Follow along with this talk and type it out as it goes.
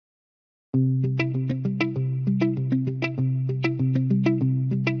Okay,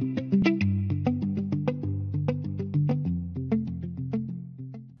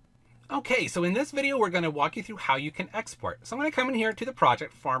 so in this video, we're going to walk you through how you can export. So I'm going to come in here to the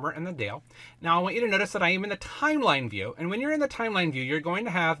project, Farmer and the Dale. Now I want you to notice that I am in the timeline view. And when you're in the timeline view, you're going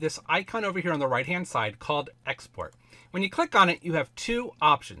to have this icon over here on the right-hand side called Export. When you click on it, you have two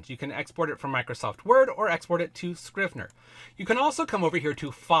options. You can export it from Microsoft Word or export it to Scrivener. You can also come over here to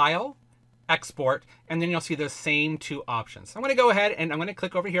File, Export, and then you'll see those same two options. I'm going to go ahead and I'm going to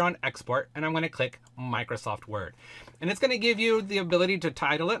click over here on Export, and I'm going to click Microsoft Word. And it's going to give you the ability to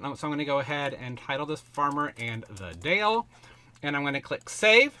title it. So I'm going to go ahead and title this Farmer and the Dale, and I'm going to click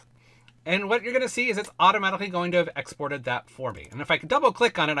Save. And what you're going to see is it's automatically going to have exported that for me. And if I can double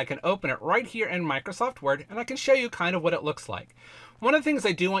click on it, I can open it right here in Microsoft Word, and I can show you kind of what it looks like. One of the things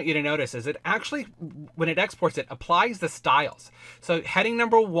I do want you to notice is it actually, when it exports, it applies the styles. So heading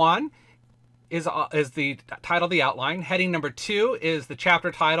number 1 is the title, the outline. Heading number 2 is the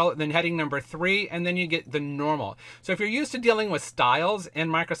chapter title, and then heading number 3, and then you get the normal. So if you're used to dealing with styles in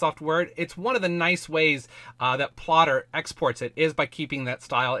Microsoft Word, it's one of the nice ways that Plottr exports it is by keeping that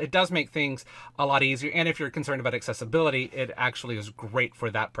style. It does make things a lot easier, and if you're concerned about accessibility, it actually is great for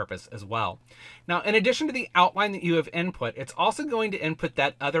that purpose as well. Now, in addition to the outline that you have input, it's also going to input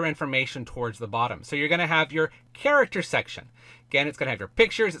that other information towards the bottom. So you're going to have your character section. Again, it's going to have your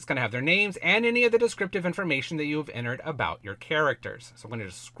pictures, it's going to have their names, and any of the descriptive information that you have entered about your characters. So I'm going to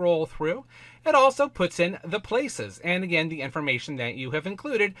just scroll through. It also puts in the places, and again, the information that you have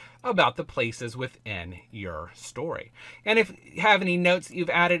included about the places within your story. And if you have any notes that you've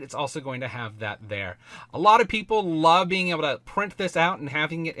added, it's also going to have that there. A lot of people love being able to print this out and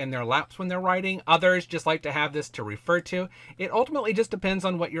having it in their laps when they're writing. Others just like to have this to refer to. It ultimately just depends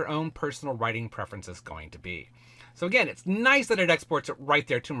on what your own personal writing preference is going to be. So again, it's nice that it exports it right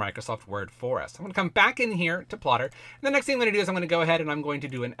there to Microsoft Word for us. I'm going to come back in here to Plottr. And the next thing I'm going to do is I'm going to go ahead and I'm going to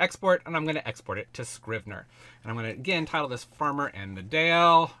do an export, and I'm going to export it to Scrivener. And I'm going to, again, title this Farmer and the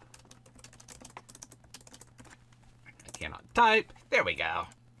Dale. I cannot type. There we go.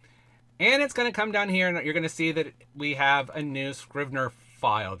 And it's going to come down here, and you're going to see that we have a new Scrivener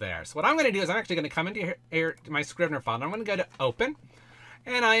file there. So what I'm going to do is I'm actually going to come into here to my Scrivener file, and I'm going to go to Open.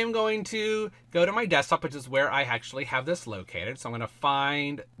 And I am going to go to my desktop, which is where I actually have this located. So I'm going to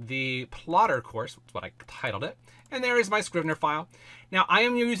find the Plottr course, which is what I titled it. And there is my Scrivener file. Now I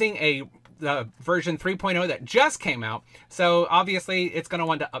am using the version 3.0 that just came out. So obviously it's going to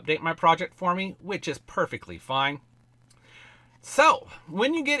want to update my project for me, which is perfectly fine. So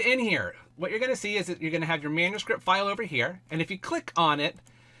when you get in here, what you're going to see is that you're going to have your manuscript file over here. And if you click on it,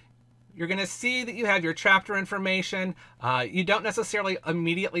 you're going to see that you have your chapter information. You don't necessarily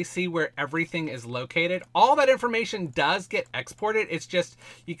immediately see where everything is located. All that information does get exported. It's just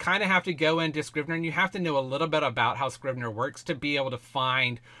you kind of have to go into Scrivener, and you have to know a little bit about how Scrivener works to be able to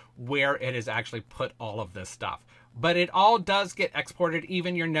find where it has actually put all of this stuff. But it all does get exported,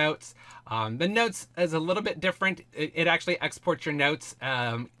 even your notes. The notes is a little bit different. It actually exports your notes,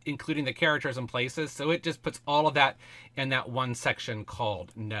 including the characters and places. So it just puts all of that in that one section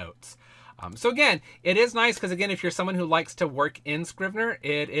called Notes. So again, it is nice because, again, if you're someone who likes to work in Scrivener,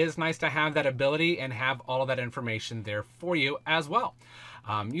 it is nice to have that ability and have all of that information there for you as well.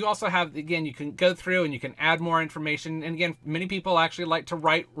 You also have, again, you can go through and you can add more information. And again, many people actually like to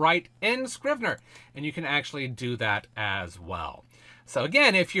write in Scrivener, and you can actually do that as well. So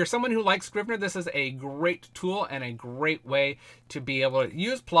again, if you're someone who likes Scrivener, this is a great tool and a great way to be able to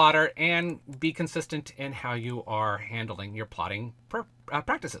use Plottr and be consistent in how you are handling your plotting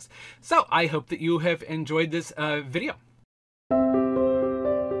practices. So I hope that you have enjoyed this video.